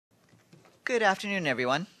Good afternoon,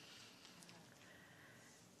 everyone.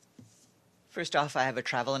 First off, I have a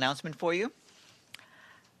travel announcement for you.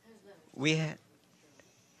 We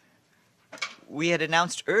had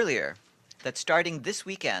announced earlier that starting this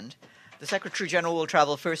weekend, the Secretary General will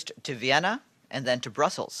travel first to Vienna and then to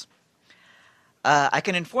Brussels. I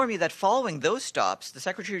can inform you that following those stops, the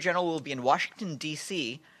Secretary General will be in Washington,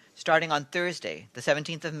 D.C., starting on Thursday, the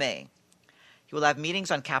 17th of May. He will have meetings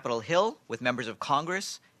on Capitol Hill with members of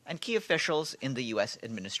Congress and key officials in the U.S.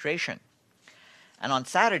 administration. And on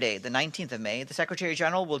Saturday, the 19th of May, the Secretary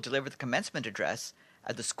General will deliver the commencement address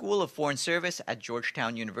at the School of Foreign Service at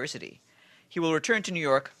Georgetown University. He will return to New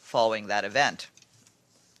York following that event.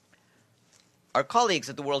 Our colleagues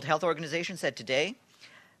at the World Health Organization said today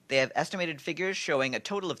they have estimated figures showing a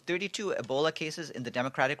total of 32 Ebola cases in the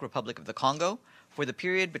Democratic Republic of the Congo for the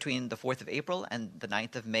period between the 4th of April and the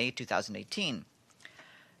 9th of May 2018.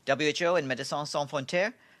 WHO and Médecins Sans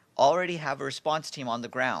Frontières already have a response team on the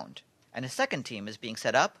ground, and a second team is being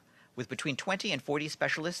set up with between 20 and 40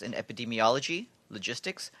 specialists in epidemiology,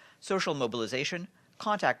 logistics, social mobilization,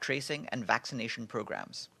 contact tracing, and vaccination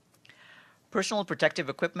programs. Personal protective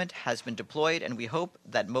equipment has been deployed, and we hope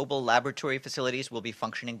that mobile laboratory facilities will be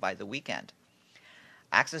functioning by the weekend.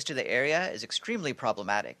 Access to the area is extremely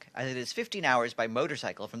problematic, as it is 15 hours by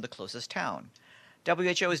motorcycle from the closest town.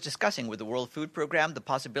 WHO is discussing with the World Food Programme the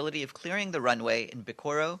possibility of clearing the runway in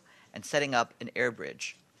Bikoro and setting up an air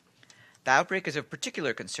bridge. The outbreak is of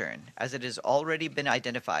particular concern, as it has already been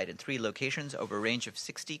identified in 3 locations over a range of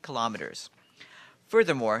 60 kilometers.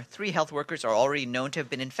 Furthermore, 3 health workers are already known to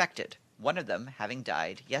have been infected, one of them having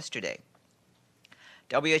died yesterday.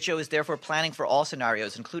 WHO is therefore planning for all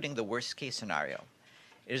scenarios, including the worst-case scenario.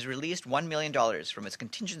 It has released $1 million from its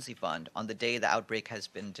contingency fund on the day the outbreak has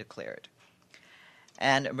been declared.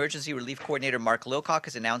 And Emergency Relief Coordinator Mark Lowcock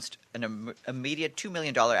has announced an immediate $2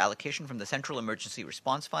 million allocation from the Central Emergency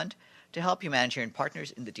Response Fund to help humanitarian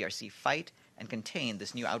partners in the DRC fight and contain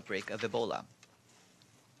this new outbreak of Ebola.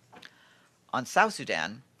 On South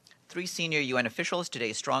Sudan, 3 senior UN officials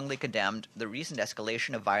today strongly condemned the recent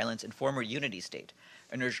escalation of violence in former Unity State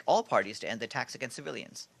and urged all parties to end the attacks against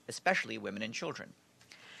civilians, especially women and children.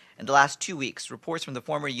 In the last 2 weeks, reports from the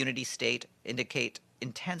former Unity State indicate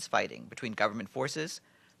intense fighting between government forces,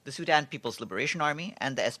 the Sudan People's Liberation Army,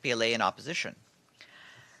 and the SPLA in opposition.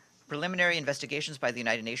 Preliminary investigations by the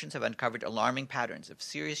United Nations have uncovered alarming patterns of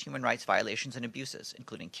serious human rights violations and abuses,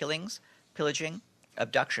 including killings, pillaging,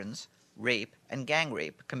 abductions, rape, and gang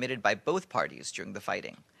rape committed by both parties during the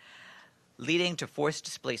fighting, leading to forced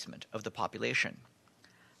displacement of the population.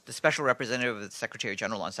 The Special Representative of the Secretary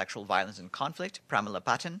General on Sexual Violence and Conflict, Pramila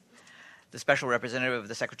Patten, the Special Representative of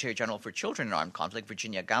the Secretary General for Children in Armed Conflict,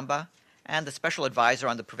 Virginia Gamba, and the Special Advisor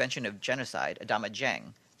on the Prevention of Genocide, Adama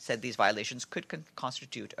Dieng, said these violations could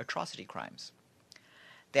constitute atrocity crimes.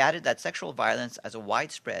 They added that sexual violence as a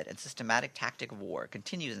widespread and systematic tactic of war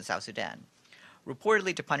continues in South Sudan,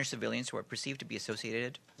 reportedly to punish civilians who are perceived to be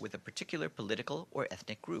associated with a particular political or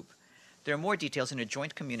ethnic group. There are more details in a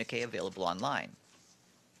joint communique available online.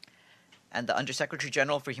 And the Undersecretary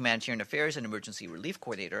General for Humanitarian Affairs and Emergency Relief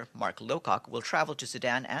Coordinator, Mark Lowcock, will travel to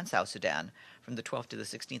Sudan and South Sudan from the 12th to the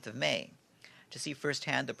 16th of May to see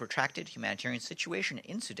firsthand the protracted humanitarian situation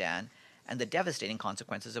in Sudan and the devastating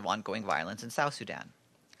consequences of ongoing violence in South Sudan.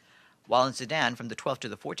 While in Sudan from the 12th to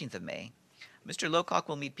the 14th of May, Mr. Lowcock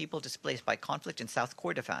will meet people displaced by conflict in South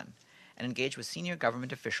Kordofan and engage with senior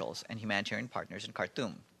government officials and humanitarian partners in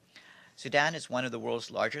Khartoum. Sudan is one of the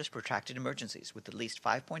world's largest protracted emergencies, with at least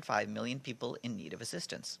 5.5 million people in need of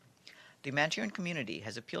assistance. The humanitarian community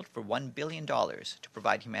has appealed for $1 billion to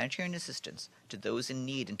provide humanitarian assistance to those in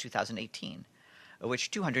need in 2018, of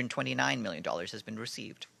which $229 million has been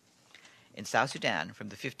received. In South Sudan, from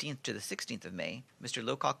the 15th to the 16th of May, Mr.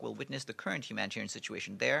 Lowcock will witness the current humanitarian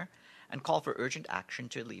situation there and call for urgent action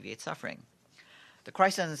to alleviate suffering. The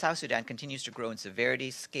crisis in South Sudan continues to grow in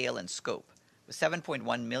severity, scale, and scope, with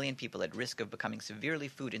 7.1 million people at risk of becoming severely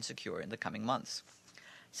food insecure in the coming months.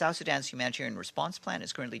 South Sudan's humanitarian response plan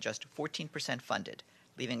is currently just 14% funded,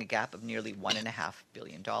 leaving a gap of nearly $1.5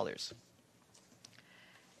 billion.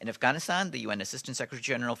 In Afghanistan, the UN Assistant Secretary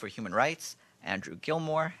General for Human Rights, Andrew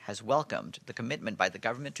Gilmore, has welcomed the commitment by the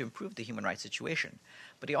government to improve the human rights situation,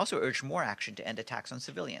 but he also urged more action to end attacks on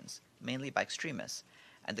civilians, mainly by extremists,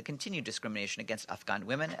 and the continued discrimination against Afghan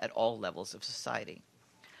women at all levels of society.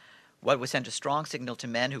 What would send a strong signal to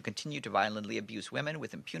men who continue to violently abuse women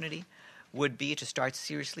with impunity would be to start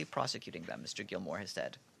seriously prosecuting them, Mr. Gilmore has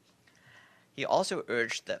said. He also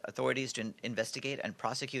urged the authorities to investigate and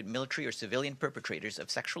prosecute military or civilian perpetrators of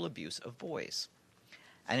sexual abuse of boys.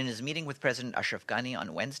 And in his meeting with President Ashraf Ghani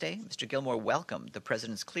on Wednesday, Mr. Gilmore welcomed the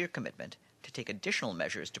president's clear commitment to take additional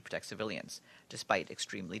measures to protect civilians, despite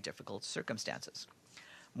extremely difficult circumstances.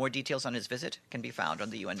 More details on his visit can be found on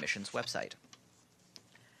the UN mission's website.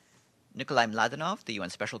 Nikolai Mladenov, the UN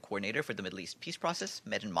Special Coordinator for the Middle East peace process,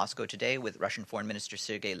 met in Moscow today with Russian Foreign Minister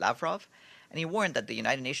Sergei Lavrov, and he warned that the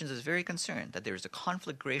United Nations is very concerned that there is a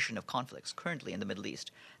conflagration of conflicts currently in the Middle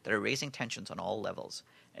East that are raising tensions on all levels,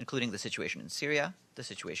 including the situation in Syria, the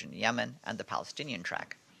situation in Yemen, and the Palestinian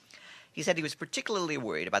track. He said he was particularly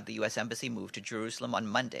worried about the U.S. Embassy move to Jerusalem on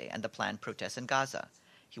Monday and the planned protests in Gaza.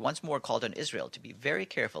 He once more called on Israel to be very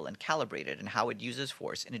careful and calibrated in how it uses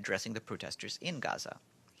force in addressing the protesters in Gaza.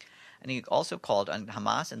 And he also called on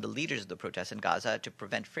Hamas and the leaders of the protests in Gaza to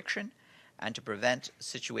prevent friction and to prevent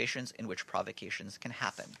situations in which provocations can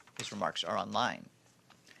happen. His remarks are online.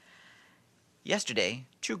 Yesterday,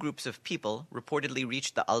 two groups of people reportedly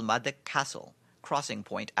reached the Al-Madek Castle crossing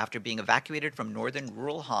point after being evacuated from northern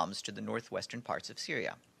rural Homs to the northwestern parts of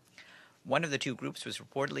Syria. One of the two groups was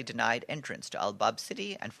reportedly denied entrance to Al-Bab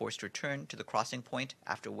city and forced to return to the crossing point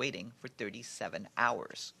after waiting for 37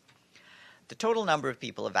 hours. The total number of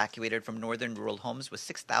people evacuated from northern rural Homs was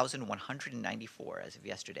 6,194 as of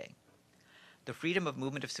yesterday. The freedom of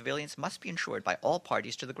movement of civilians must be ensured by all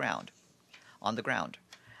parties on the ground.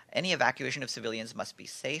 Any evacuation of civilians must be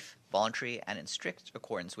safe, voluntary, and in strict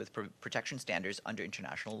accordance with protection standards under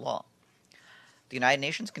international law. The United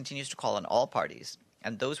Nations continues to call on all parties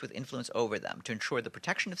and those with influence over them to ensure the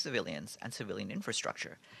protection of civilians and civilian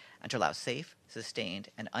infrastructure and to allow safe, sustained,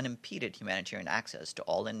 and unimpeded humanitarian access to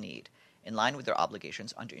all in need, in line with their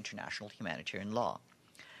obligations under international humanitarian law.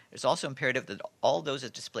 It is also imperative that all those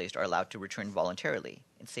displaced are allowed to return voluntarily,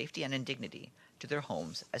 in safety and in dignity, to their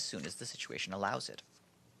homes as soon as the situation allows it.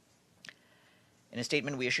 In a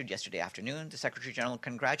statement we issued yesterday afternoon, the Secretary-General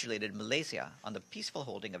congratulated Malaysia on the peaceful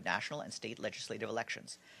holding of national and state legislative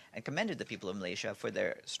elections and commended the people of Malaysia for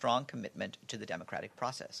their strong commitment to the democratic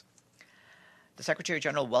process. The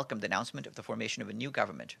Secretary-General welcomed the announcement of the formation of a new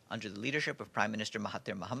government under the leadership of Prime Minister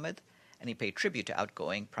Mahathir Mohamad, and he paid tribute to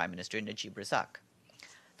outgoing Prime Minister Najib Razak.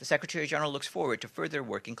 The Secretary-General looks forward to further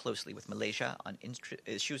working closely with Malaysia on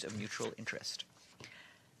issues of mutual interest.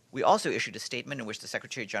 We also issued a statement in which the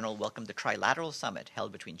Secretary-General welcomed the trilateral summit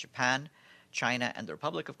held between Japan, China, and the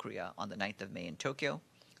Republic of Korea on the 9th of May in Tokyo,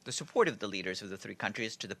 the support of the leaders of the three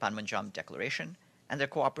countries to the Panmunjom Declaration, and their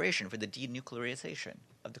cooperation for the denuclearization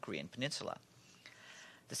of the Korean Peninsula.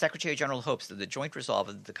 The Secretary-General hopes that the joint resolve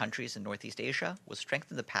of the countries in Northeast Asia will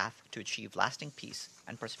strengthen the path to achieve lasting peace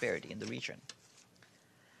and prosperity in the region.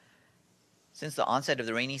 Since the onset of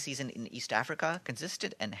the rainy season in East Africa,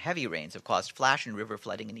 consistent and heavy rains have caused flash and river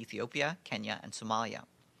flooding in Ethiopia, Kenya, and Somalia.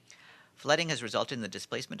 Flooding has resulted in the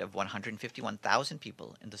displacement of 151,000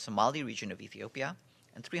 people in the Somali region of Ethiopia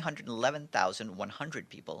and 311,100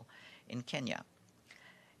 people in Kenya.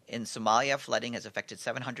 In Somalia, flooding has affected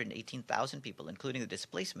 718,000 people, including the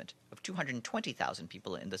displacement of 220,000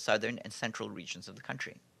 people in the southern and central regions of the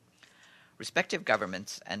country. Respective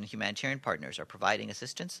governments and humanitarian partners are providing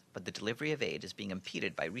assistance, but the delivery of aid is being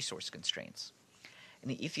impeded by resource constraints. In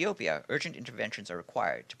Ethiopia, urgent interventions are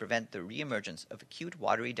required to prevent the reemergence of acute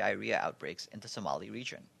watery diarrhea outbreaks in the Somali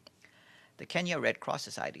region. The Kenya Red Cross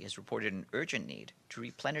Society has reported an urgent need to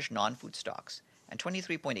replenish non-food stocks, and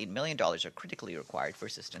 $23.8 million are critically required for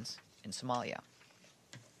assistance in Somalia.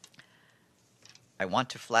 I want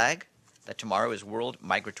to flag that tomorrow is World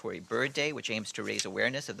Migratory Bird Day, which aims to raise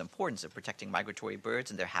awareness of the importance of protecting migratory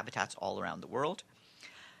birds and their habitats all around the world.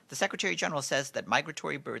 The Secretary-General says that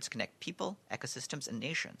migratory birds connect people, ecosystems, and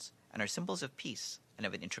nations, and are symbols of peace and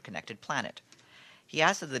of an interconnected planet. He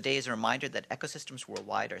adds that the day is a reminder that ecosystems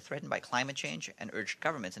worldwide are threatened by climate change and urged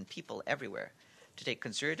governments and people everywhere to take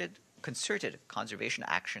concerted conservation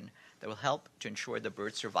action that will help to ensure the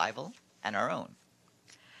bird's survival and our own.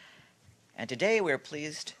 And today we are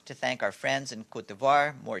pleased to thank our friends in Côte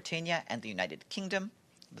d'Ivoire, Mauritania, and the United Kingdom.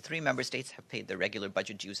 The three member states have paid their regular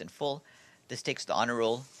budget dues in full. This takes the honor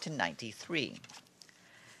roll to 93.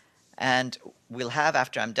 And we'll have,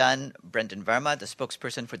 after I'm done, Brendan Verma, the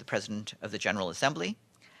spokesperson for the President of the General Assembly.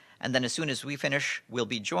 And then as soon as we finish, we'll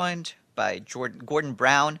be joined by Gordon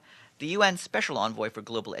Brown, the UN Special Envoy for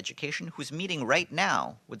Global Education, who's meeting right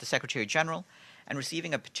now with the Secretary General and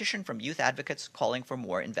receiving a petition from youth advocates calling for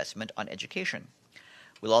more investment on education.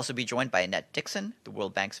 We'll also be joined by Annette Dixon, the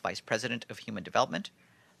World Bank's Vice President of Human Development,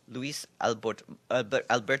 Luis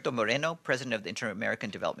Alberto Moreno, President of the Inter-American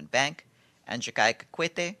Development Bank, and Jakaya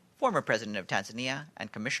Kikwete, former President of Tanzania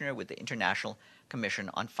and Commissioner with the International Commission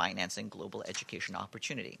on Financing Global Education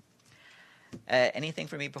Opportunity. Anything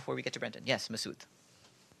for me before we get to Brendan? Yes, Masood.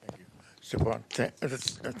 Thank you. Stefan,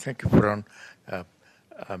 thank you, Farhan.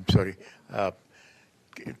 I'm sorry.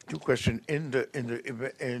 Two questions. In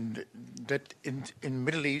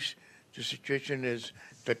Middle East, the situation is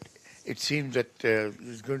that it seems that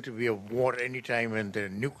there's going to be a war anytime, and the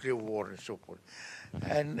nuclear war and so forth.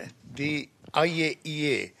 And the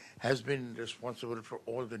IAEA has been responsible for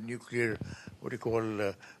all the nuclear,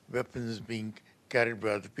 weapons being carried by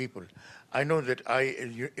other people. I know that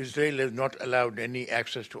Israel has not allowed any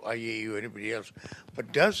access to IAEA or anybody else,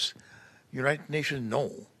 but does United Nations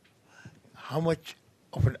know how much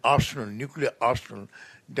of an arsenal, nuclear arsenal,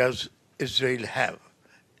 does Israel have?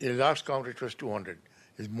 The last count it was 200.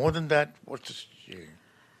 Is more than that? What's the situation?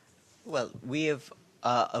 Well, we have,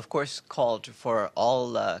 of course, called for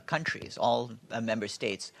all countries, all member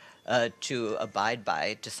states, to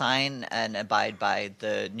sign and abide by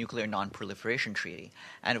the Nuclear Non-Proliferation Treaty.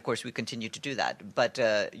 And, of course, we continue to do that. But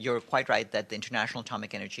you're quite right that the International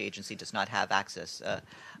Atomic Energy Agency does not have access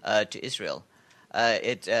to Israel.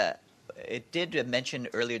 It did mention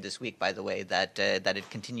earlier this week, by the way, that it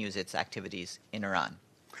continues its activities in Iran.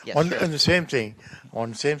 Yes, on the same thing,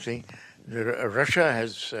 Russia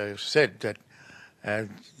has said that the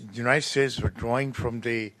United States withdrawing from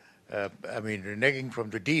the, reneging from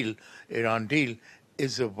the deal, Iran deal,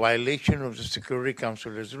 is a violation of the Security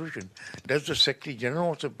Council resolution. Does the Secretary General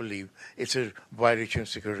also believe it's a violation of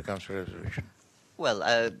Security Council resolution?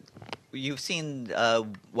 Well, you've seen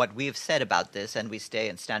what we've said about this, and we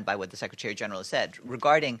stand by what the Secretary General has said.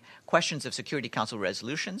 Regarding questions of Security Council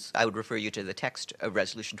resolutions, I would refer you to the text of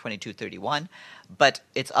Resolution 2231, but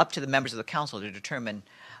it's up to the members of the Council to determine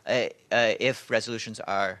if resolutions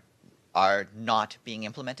are not being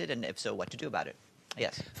implemented, and if so, what to do about it.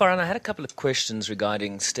 Yes. Farhan, I had a couple of questions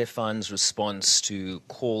regarding Stefan's response to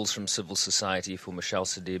calls from civil society for Michel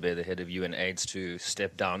Sidibe, the head of UNAIDS, to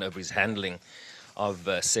step down over his handling of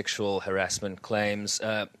sexual harassment claims.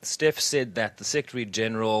 Steph said that the Secretary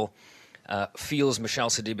General feels Michel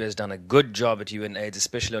Sidibe has done a good job at UNAIDS,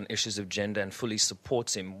 especially on issues of gender, and fully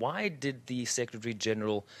supports him. Why did the Secretary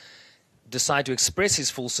General decide to express his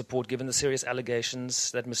full support given the serious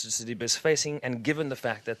allegations that Mr. Sidibe is facing, and given the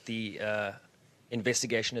fact that the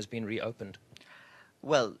investigation has been reopened?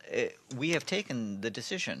 Well, we have taken the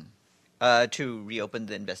decision to reopen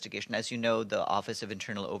the investigation. As you know, the Office of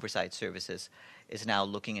Internal Oversight Services is now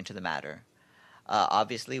looking into the matter.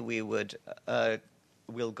 Obviously, we'll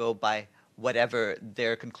go by whatever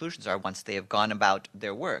their conclusions are once they have gone about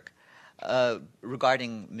their work.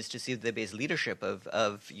 Regarding Mr. Sidibe's leadership of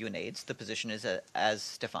UNAIDS, the position is, as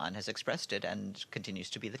Stefan has expressed it, and continues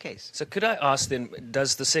to be the case. So could I ask then,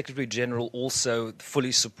 does the Secretary General also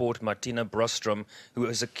fully support Martina Brostrom, who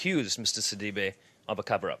has accused Mr. Sidibe of a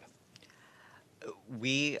cover-up?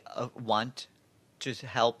 We want to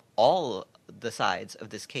help all the sides of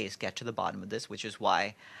this case get to the bottom of this, which is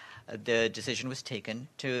why the decision was taken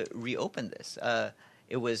to reopen this.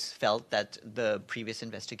 It was felt that the previous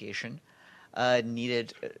investigation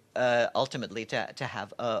needed ultimately to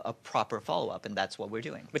have a proper follow-up, and that's what we're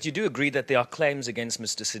doing. But you do agree that there are claims against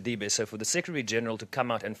Mr. Sidibe, so for the Secretary General to come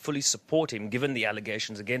out and fully support him, given the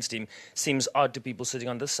allegations against him, seems odd to people sitting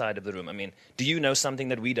on this side of the room. I mean, do you know something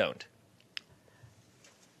that we don't?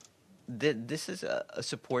 This is a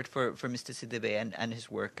support for Mr. Sidibe and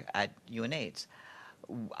his work at UNAIDS.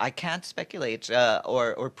 I can't speculate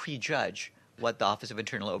or prejudge what the Office of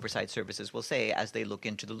Internal Oversight Services will say as they look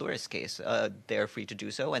into the Louris case. They're free to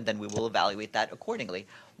do so, and then we will evaluate that accordingly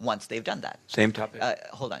once they've done that. Same topic.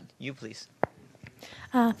 Hold on. You, please.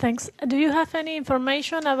 Thanks. Do you have any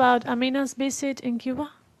information about Amina's visit in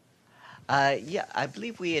Cuba? Yeah, I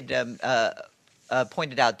believe we had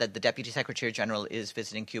pointed out that the Deputy Secretary General is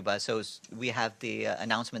visiting Cuba, so we have the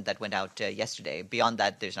announcement that went out yesterday. Beyond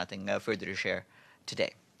that, there's nothing further to share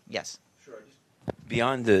today. Yes. Sure.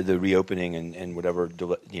 Beyond the reopening and whatever,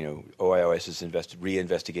 OIOS's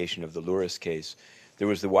reinvestigation of the Louris case, there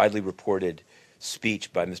was the widely reported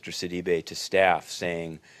speech by Mr. Sidibe to staff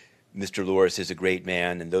saying, Mr. Louris is a great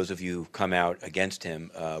man, and those of you who come out against him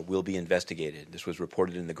will be investigated. This was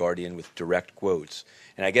reported in The Guardian with direct quotes.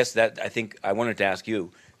 And I guess I think I wanted to ask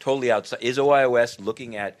you, totally outside, is OIOS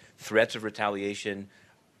looking at threats of retaliation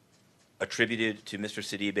attributed to Mr.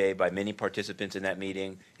 Sidibe by many participants in that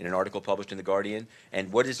meeting in an article published in The Guardian?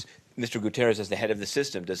 And what is Mr. Guterres, as the head of the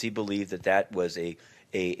system, does he believe that was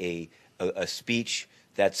a speech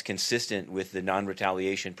that's consistent with the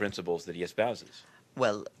non-retaliation principles that he espouses?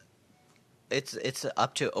 Well, it's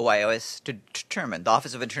up to OIOS to determine. The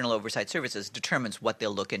Office of Internal Oversight Services determines what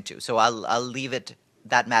they'll look into. So I'll leave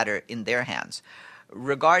that matter in their hands.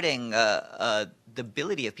 Regarding the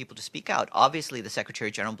ability of people to speak out, obviously the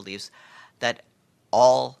Secretary General believes that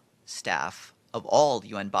all staff of all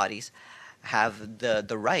UN bodies have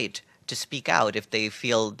the right to speak out if they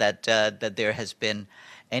feel that that there has been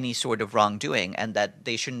any sort of wrongdoing, and that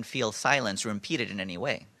they shouldn't feel silenced or impeded in any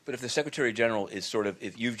way. But if the Secretary General is sort of,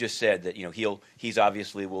 if you've just said that he's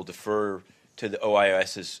obviously will defer to the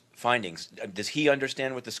OIOS's findings, does he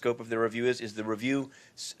understand what the scope of the review is? Is the review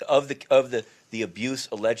of the abuse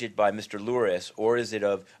alleged by Mr. Lourdes, or is it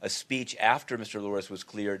of a speech after Mr. Lourdes was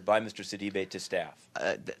cleared by Mr. Sidibe to staff?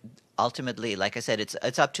 Ultimately, like I said,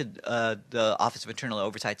 it's up to the Office of Internal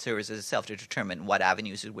Oversight Services itself to determine what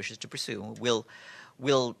avenues it wishes to pursue.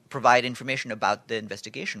 We'll provide information about the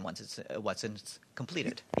investigation once it's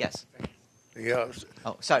completed. Yes. Yes.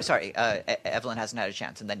 Oh, sorry. Evelyn hasn't had a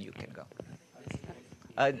chance, and then you can go.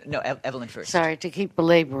 No, Evelyn first. Sorry to keep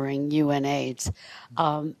belaboring UNAIDS.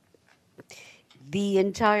 The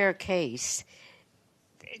entire case,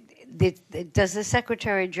 does the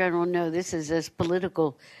Secretary General know this is as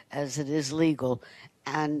political as it is legal?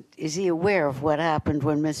 And is he aware of what happened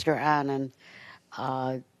when Mr. Annan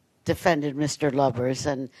defended Mr. Lubbers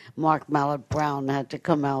and Mark Mallet Brown had to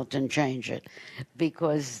come out and change it?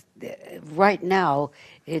 Because right now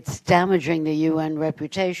it's damaging the UN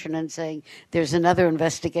reputation and saying there's another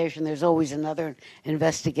investigation, there's always another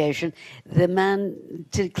investigation. The man,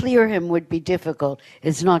 to clear him would be difficult.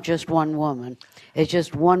 It's not just one woman. It's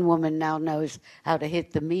just one woman now knows how to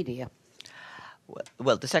hit the media.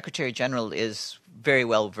 Well, the Secretary General is very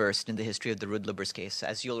well versed in the history of the Ruud Lubbers case.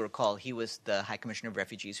 As you'll recall, he was the High Commissioner of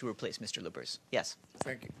Refugees who replaced Mr. Lubbers. Yes.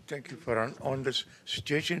 Thank you, Farhan. On this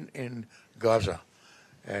situation in Gaza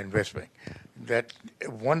and West Bank, that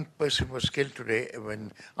one person was killed today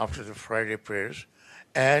after the Friday prayers,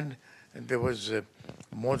 and there was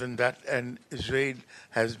more than that, and Israel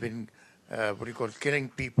has been killing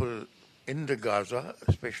people in the Gaza,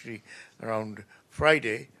 especially around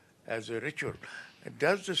Friday, as a ritual.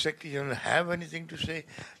 Does the Secretary General have anything to say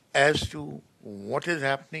as to what is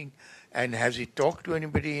happening, and has he talked to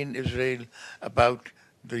anybody in Israel about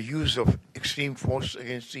the use of extreme force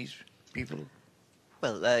against these people?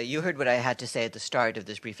 Well, you heard what I had to say at the start of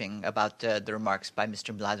this briefing about the remarks by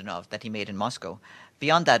Mr. Mladenov that he made in Moscow.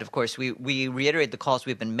 Beyond that, of course, we reiterate the calls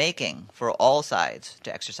we've been making for all sides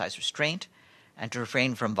to exercise restraint and to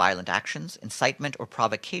refrain from violent actions, incitement, or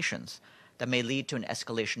provocations that may lead to an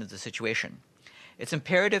escalation of the situation. It's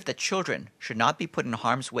imperative that children should not be put in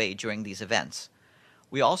harm's way during these events.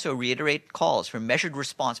 We also reiterate calls for measured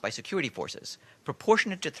response by security forces,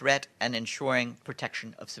 proportionate to threat and ensuring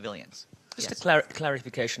protection of civilians. Just a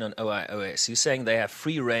clarification on OIOS. You're saying they have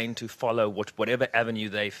free rein to follow whatever avenue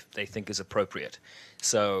they think is appropriate.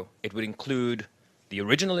 So it would include the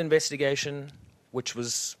original investigation, which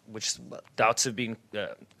doubts have been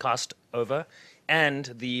cast over, and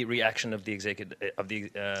the reaction of the executive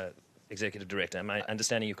director. Am I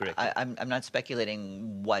understanding you correctly? I'm not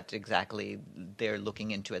speculating what exactly they're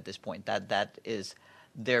looking into at this point. That is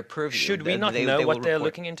their purview. Should we not know what they're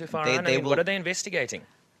looking into, Farhan? What are they investigating?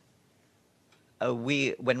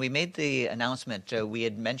 When we made the announcement, we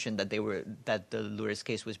had mentioned that the Lourdes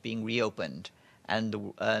case was being reopened, and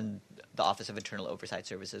the Office of Internal Oversight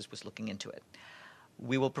Services was looking into it.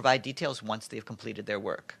 We will provide details once they've completed their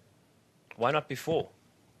work. Why not before?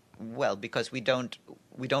 Well, because we don't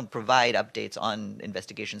provide updates on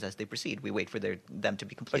investigations as they proceed. We wait for them to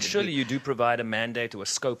be completed. But surely you do provide a mandate or a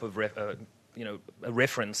scope of a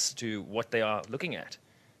reference to what they are looking at.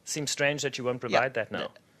 Seems strange that you won't provide that now.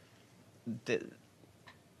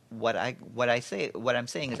 What I'm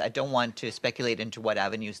saying is I don't want to speculate into what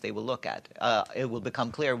avenues they will look at. It will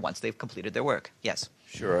become clear once they've completed their work. Yes.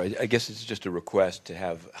 Sure. I guess it's just a request to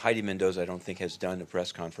have Heidi Mendoza. I don't think has done a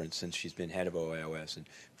press conference since she's been head of OIOS, and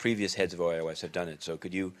previous heads of OIOS have done it. So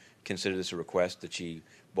could you consider this a request that she,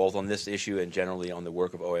 both on this issue and generally on the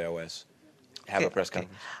work of OIOS, have a press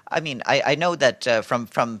conference? I mean, I know that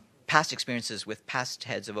from past experiences with past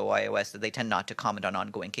heads of OIOS that they tend not to comment on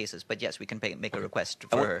ongoing cases. But yes, we can make a request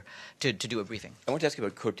for her to do a briefing. I want to ask you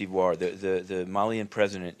about Côte d'Ivoire. The Malian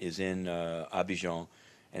president is in Abidjan,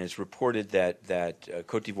 and it's reported that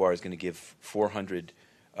Côte d'Ivoire is going to give 400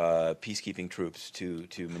 peacekeeping troops to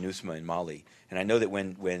MINUSMA in Mali. And I know that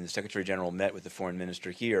when the Secretary General met with the foreign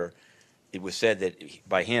minister here, it was said that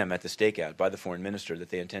by him at the stakeout, by the foreign minister, that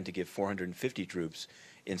they intend to give 450 troops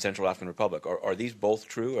in Central African Republic. Are these both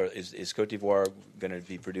true, or is Côte d'Ivoire going to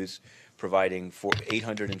be providing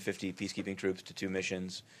 850 peacekeeping troops to two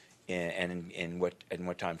missions, and in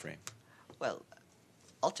what time frame? Well,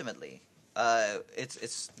 ultimately,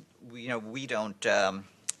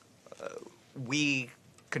 we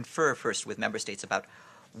confer first with member states about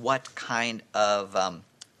what kind of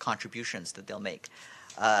contributions that they'll make.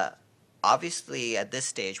 Obviously, at this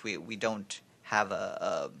stage, we don't have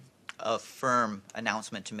a firm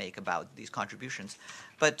announcement to make about these contributions,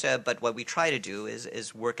 but what we try to do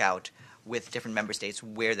is work out with different member states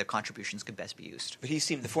where their contributions could best be used. But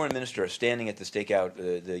the foreign minister, standing at the stakeout,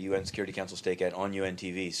 the UN Security Council stakeout on UN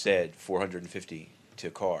TV, said 450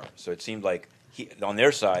 to CAR. So it seemed like on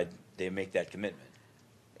their side, they make that commitment.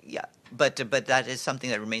 Yeah, but that is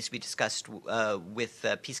something that remains to be discussed with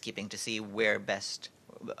peacekeeping to see where best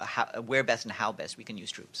and how best we can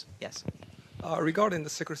use troops. Yes. Regarding the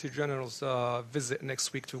Secretary General's visit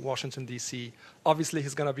next week to Washington, D.C., obviously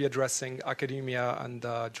he's going to be addressing academia and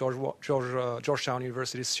Georgetown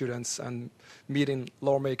University students and meeting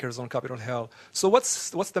lawmakers on Capitol Hill. So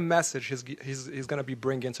what's the message he's going to be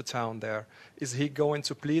bringing to town there? Is he going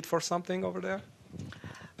to plead for something over there?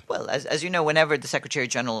 Well, as you know, whenever the Secretary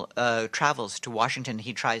General travels to Washington,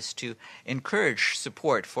 he tries to encourage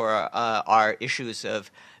support for our issues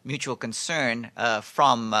of mutual concern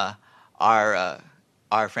from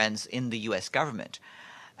our friends in the U.S. government,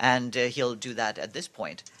 and he'll do that at this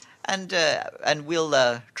point. And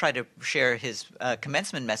we'll try to share his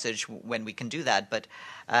commencement message when we can do that. But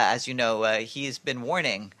as you know, he's been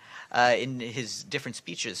warning in his different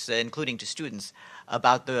speeches, including to students,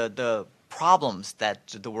 about the problems that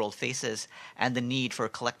the world faces and the need for a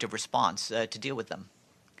collective response to deal with them.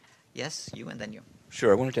 Yes, you and then you.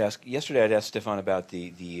 Sure. I wanted to ask. Yesterday, I'd asked Stefan about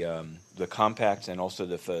the compacts and also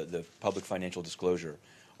the public financial disclosure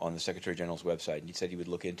on the Secretary General's website. And he said he would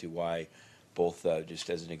look into why both, just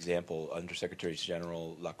as an example, Undersecretaries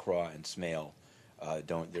General Lacroix and Smale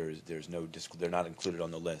there's no they're not included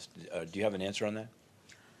on the list. Do you have an answer on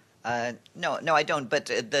that? No, I don't. But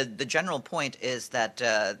the general point is that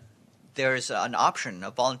there's an option,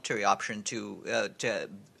 a voluntary option to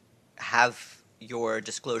have your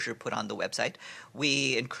disclosure put on the website.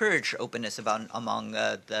 We encourage openness among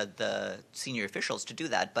the senior officials to do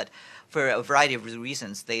that, but for a variety of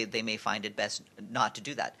reasons, they may find it best not to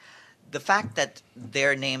do that. The fact that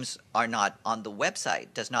their names are not on the website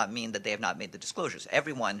does not mean that they have not made the disclosures.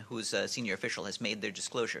 Everyone who's a senior official has made their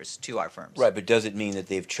disclosures to our firms. Right, but does it mean that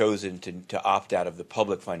they've chosen to opt out of the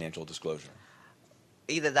public financial disclosure?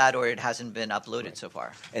 Either that or it hasn't been uploaded so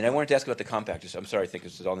far. And I wanted to ask about the compact. I'm sorry, I think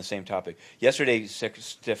it's on the same topic. Yesterday,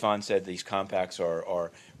 Stefan said these compacts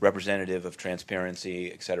are representative of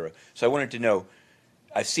transparency, et cetera. So I wanted to know,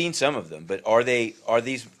 I've seen some of them, but are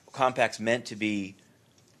these compacts meant to be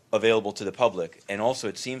available to the public? And also,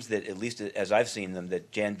 it seems that, at least as I've seen them,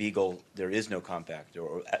 that Jan Beagle, there is no compact,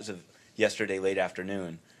 or as of yesterday late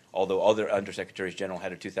afternoon, although other Undersecretaries General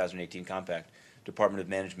had a 2018 compact, Department of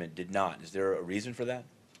Management did not. Is there a reason for that?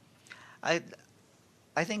 I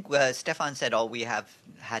think Stefan said all we have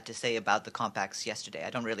had to say about the compacts yesterday. I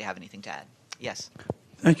don't really have anything to add. Yes.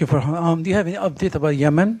 Thank you, Farhan. Do you have any update about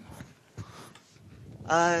Yemen?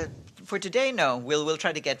 For today, no. We'll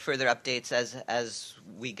try to get further updates as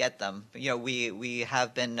we get them. You know, we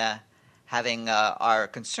have been having our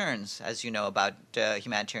concerns, as you know, about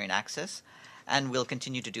humanitarian access. And we'll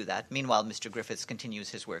continue to do that. Meanwhile, Mr. Griffiths continues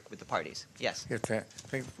his work with the parties. Yes. Yes,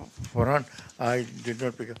 thank you, Farhan. I did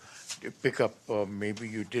not pick up. Maybe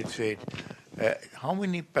you did say it. How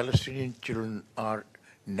many Palestinian children are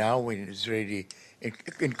now incarcerated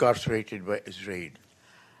by Israel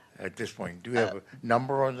at this point? Do you have a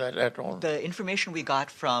number on that at all? The information we got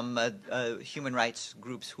from human rights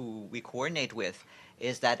groups who we coordinate with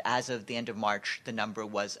is that as of the end of March, the number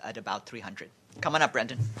was at about 300. Come on up,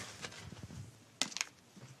 Brendan.